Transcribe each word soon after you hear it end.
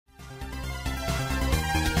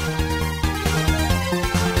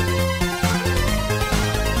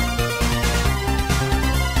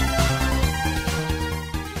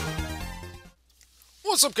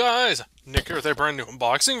What's up, guys? Nick here with a brand new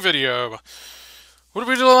unboxing video. What did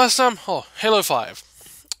we do last time? Oh, Halo 5.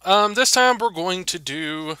 This time we're going to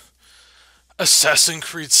do Assassin's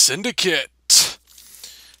Creed Syndicate.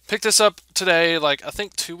 Picked this up today, like, I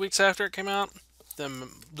think 2 weeks after it came out. Didn't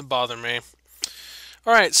bother me.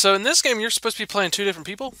 Alright, so in this game you're supposed to be playing two different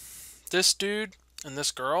people. This dude and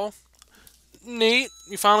this girl. Neat.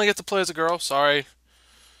 You finally get to play as a girl. Sorry.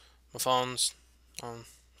 My phone's on.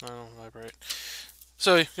 I don't vibrate.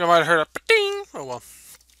 So you might have heard a ding. Oh well.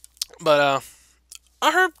 But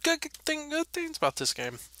I heard good things about this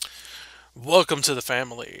game. Welcome to the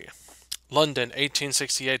family. London,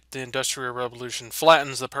 1868. The Industrial Revolution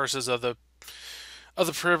flattens the purses of the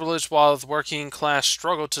privileged while the working class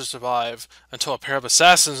struggle to survive until a pair of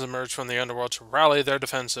assassins emerge from the underworld to rally their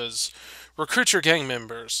defenses. Recruit your gang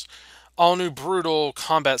members. All new brutal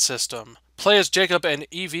combat system. Play as Jacob and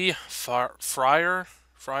Evie Fryer.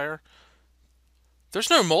 There's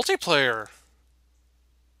no multiplayer.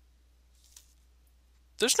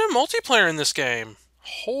 There's no multiplayer in this game.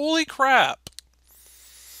 Holy crap.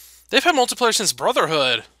 They've had multiplayer since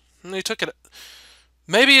Brotherhood. And they took it.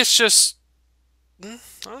 Maybe it's just... I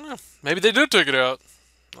don't know. Maybe they did take it out.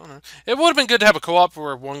 I don't know. It would have been good to have a co-op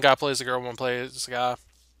where one guy plays the girl, one plays the guy.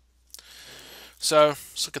 So,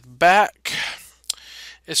 let's look at the back.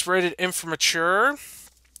 It's rated M for mature.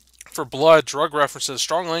 For blood, drug references,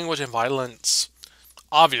 strong language, and violence.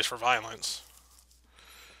 Obvious for violence.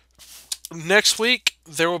 Next week,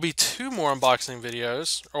 there will be 2 more unboxing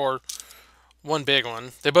videos, or one big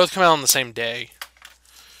one. They both come out on the same day.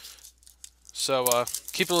 So,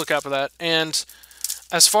 keep a lookout for that. And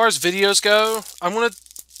as far as videos go, I'm going to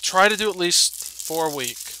try to do at least 4 a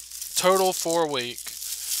week. Total 4 a week.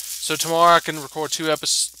 So tomorrow I can record 2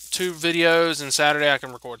 videos, and Saturday I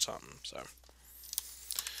can record something. So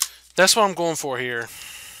that's what I'm going for here.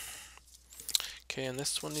 Okay, and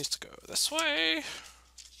this one needs to go this way.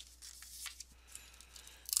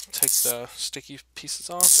 Take the sticky pieces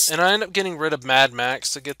off. And I end up getting rid of Mad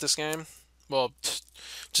Max to get this game. Well,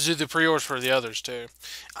 to do the pre-orders for the others, too.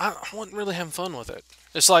 I wasn't really having fun with it.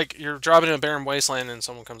 It's like you're driving in a barren wasteland and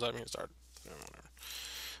someone comes up and you start... whatever.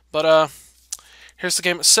 But, here's the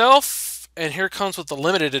game itself. And here comes with the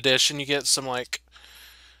limited edition. You get some, like,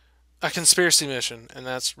 a conspiracy mission. And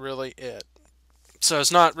that's really it. So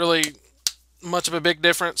it's not really much of a big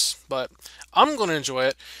difference, but I'm going to enjoy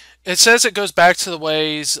it. It says it goes back to the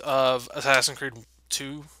ways of Assassin's Creed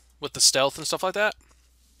 2 with the stealth and stuff like that.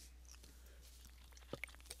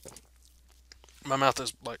 My mouth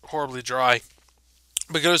is like horribly dry.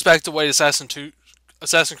 But it goes back to the way Assassin's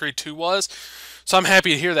Creed 2 was. So I'm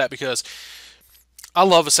happy to hear that because I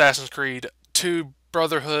love Assassin's Creed 2,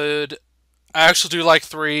 Brotherhood. I actually do like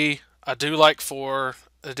 3. I do like 4.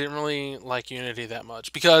 I didn't really like Unity that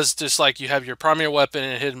much because just like you have your primary weapon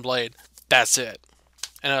and a hidden blade. That's it.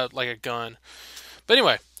 And like a gun. But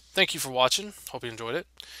anyway, thank you for watching. Hope you enjoyed it.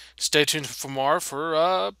 Stay tuned for more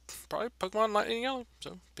for probably Pokemon Lightning and Yellow.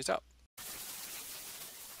 So, peace out.